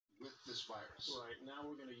this virus. Right. Now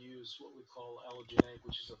we're going to use what we call allogeneic,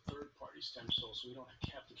 which is a third-party stem cell, so we don't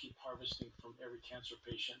have to keep harvesting from every cancer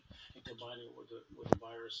patient and combining it with the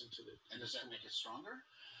virus into the. And does that make it stronger?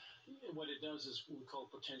 What it does is what we call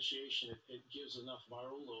potentiation. It gives enough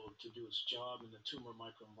viral load to do its job in the tumor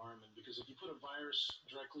microenvironment. Because if you put a virus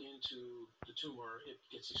directly into the tumor, it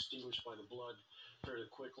gets extinguished by the blood fairly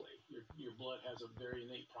quickly. Your blood has a very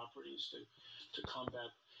innate properties to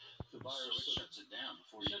combat the virus. So it shuts it down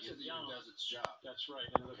before it even does its job. That's right.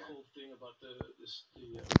 And the cool thing about the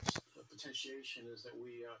potentiation is that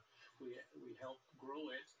we help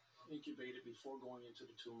grow it, incubate it before going into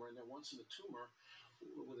the tumor, and then once in the tumor,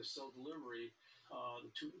 with a cell delivery,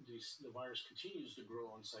 the virus continues to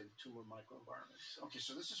grow inside the tumor microenvironment. So. Okay,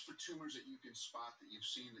 so this is for tumors that you can spot, that you've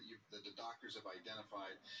seen, that the doctors have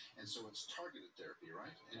identified, and so it's targeted therapy,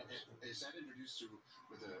 right? And is that introduced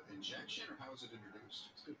with an injection, or how is it introduced?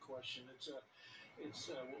 It's a good question. It's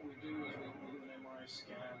what we do is we do an MRI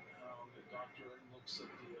scan. The doctor looks at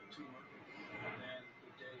the tumor, and then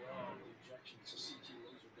the day of the injection, it's a CT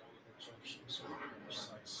laser guided injection, so very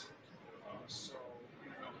precise. So we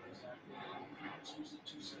know exactly, it's usually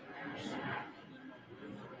 2 centimeters minimum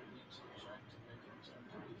width that we need to inject to make it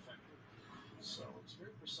pretty effective. So it's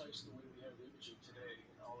very precise the way we have the imaging today,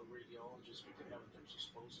 and all the radiologists we can have at their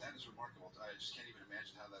disposal. That is remarkable. I just can't even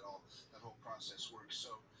imagine how that whole process works.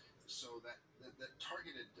 So that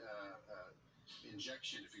targeted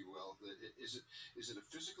injection, if you will, is it a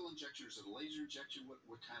physical injection, or is it a laser injection?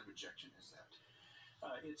 What kind of injection is that?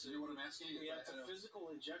 You know what I'm asking? Yeah, it's a physical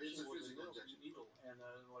injection. It's a with physical a injection. needle, and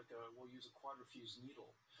we'll use a quadrifuse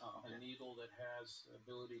needle, okay. a needle that has the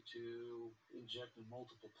ability to inject in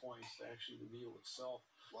multiple points. Actually, the needle itself,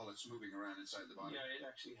 while it's moving around inside the body. Yeah, it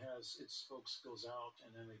actually has its spokes goes out,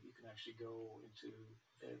 and then you can actually go into,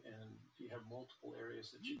 and you have multiple areas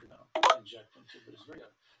that you can inject into. But it's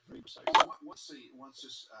very precise. Once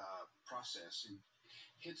this process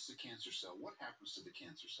hits the cancer cell, what happens to the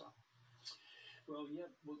cancer cell? Well, you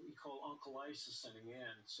have what we call oncolysis setting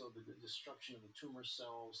in, so the destruction of the tumor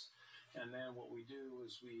cells, and then what we do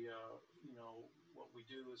is these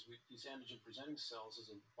antigen-presenting cells, as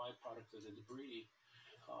a byproduct of the debris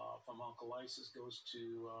from oncolysis, goes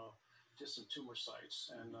to distant tumor sites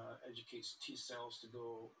and educates T cells to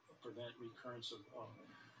go prevent recurrence of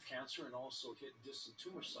cancer, and also hit distant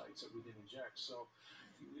tumor sites that we didn't inject. So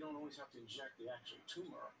we don't always have to inject the actual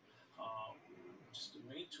tumor. Just the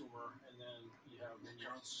main tumor, and then you have. And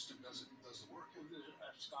your own system does the work. With the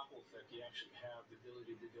abscopal effect, you actually have the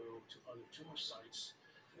ability to go to other tumor sites.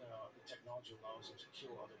 The technology allows it to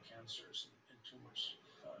kill other cancers and tumors,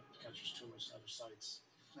 cancerous tumors and other sites.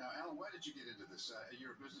 Now, Alan, why did you get into this?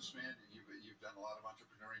 You're a businessman. You've done a lot of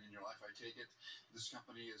entrepreneuring in your life, I take it. This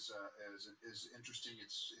company is interesting.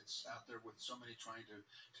 It's out there with so many trying to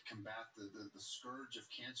combat the scourge of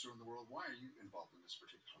cancer in the world. Why are you involved in this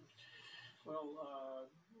particularly? Well,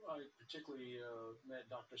 I particularly met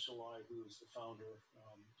Dr. Szalai, who is the founder,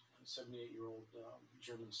 a 78-year-old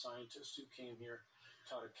German scientist who came here,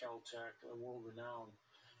 taught at Caltech, world-renowned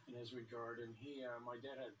in his regard. And my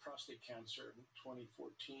dad had prostate cancer in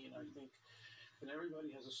 2014, I think. And everybody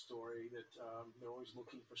has a story that they're always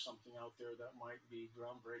looking for something out there that might be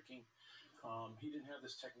groundbreaking. He didn't have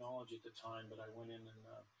this technology at the time, but I went in and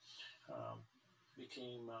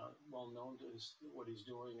became well known to what he's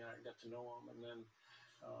doing, and I got to know him. And then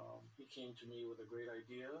he came to me with a great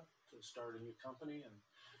idea to start a new company, and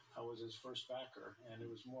I was his first backer. And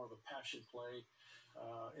it was more of a passion play,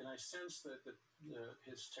 and I sensed that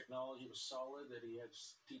his technology was solid, that he had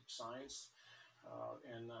deep science,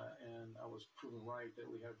 and I was proven right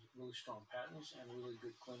that we have really strong patents and really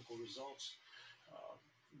good clinical results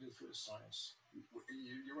due to the science.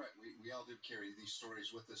 You're right. We all do carry these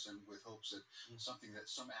stories with us, and with hopes that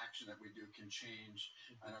some action that we do can change.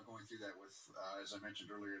 I know, going through that with, as I mentioned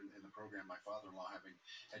earlier in the program, my father-in-law having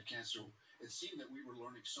had cancer, it seemed that we were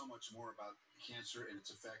learning so much more about cancer and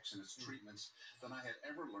its effects and its treatments than I had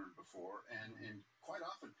ever learned before. And quite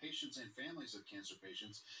often, patients and families of cancer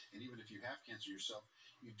patients, and even if you have cancer yourself,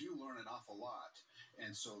 you do learn an awful lot.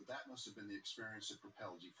 And so that must have been the experience that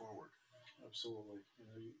propelled you forward. Absolutely.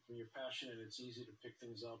 When you're passionate, it's easy to pick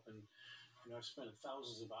things up. And I've spent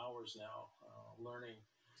thousands of hours now learning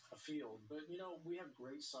a field. But we have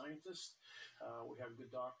great scientists, we have good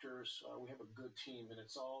doctors, we have a good team, and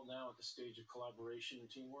it's all now at the stage of collaboration and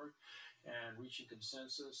teamwork, and reaching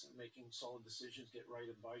consensus and making solid decisions. Get right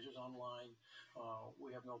advisors online.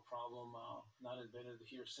 We have no problem. Not invented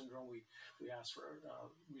here syndrome. We ask for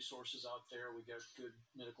resources out there. We got good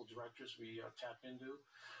medical directors we tap into.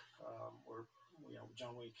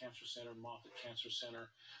 John Wayne Cancer Center, Moffitt Cancer Center,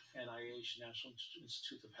 NIH, National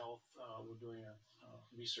Institute of Health. We're doing a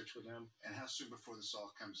research with them. And how soon before this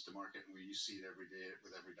all comes to market and you see it every day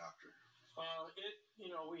with every doctor?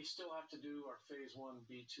 We still have to do our phase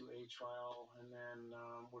 1b/2a trial, and then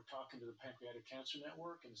we're talking to the Pancreatic Cancer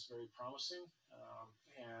Network, and it's very promising.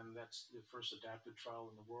 And that's the first adaptive trial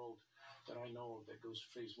in the world that I know of that goes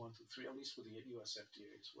phase 1 through 3, at least with the U.S. FDA.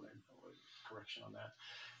 Is what I know. Correction on that.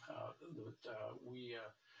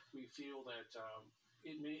 We feel that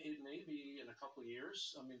it may be in a couple of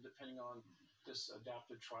years. I mean, depending on this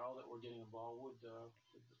adaptive trial that we're getting involved with the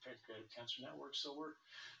Pancreatic Cancer Network. So we're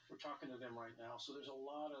talking to them right now. So there's a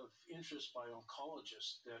lot of interest by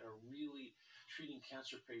oncologists that are really treating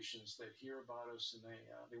cancer patients that hear about us and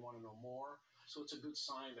they want to know more. So it's a good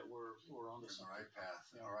sign that we're on the right path.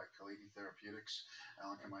 Yeah. All right, Khalidi Therapeutics,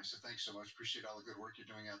 Alan Kamaisa, thanks so much. Appreciate all the good work you're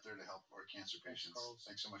doing out there to help our cancer patients.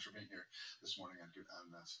 Thanks so much for being here this morning on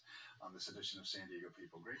this edition of San Diego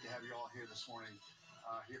People. Great to have you all here this morning.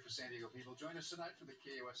 Here for San Diego People. Join us tonight for the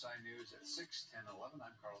KUSI News at 6, 10, 11.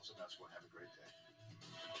 I'm Carlos Odesco. Have a great day.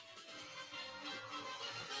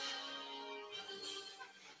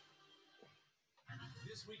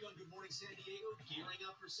 This week on Good Morning San Diego, gearing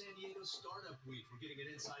up for San Diego Startup Week. We're getting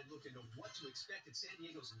an inside look into what to expect at San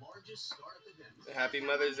Diego's largest startup event. Happy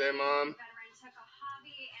Mother's Day, Mom. Veteran took a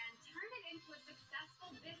hobby and turned it into a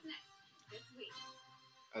successful business this week.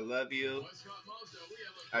 I love you.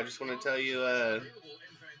 I just want to tell you,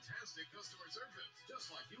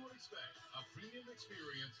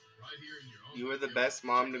 you were the best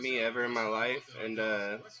mom to me ever in my life, and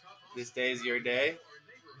this day is your day,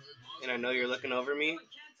 and I know you're looking over me,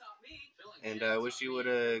 and I wish you would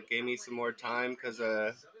have gave me some more time, because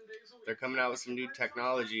they're coming out with some new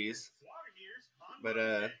technologies, but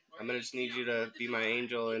I'm going to just need you to be my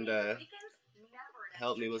angel and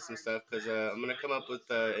help me with some stuff, because I'm going to come up with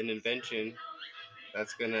an invention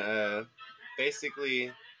that's going to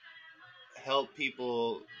basically help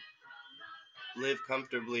people live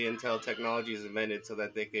comfortably until technology is invented so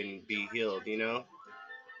that they can be healed,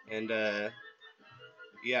 and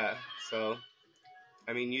yeah, so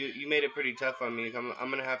I mean, you made it pretty tough on me. I'm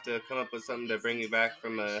going to have to come up with something to bring you back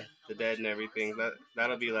from the dead and everything.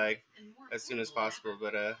 That'll be like as soon as possible,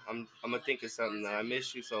 but I'm going to think of something, though. I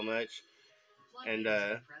miss you so much, and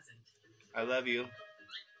I love you.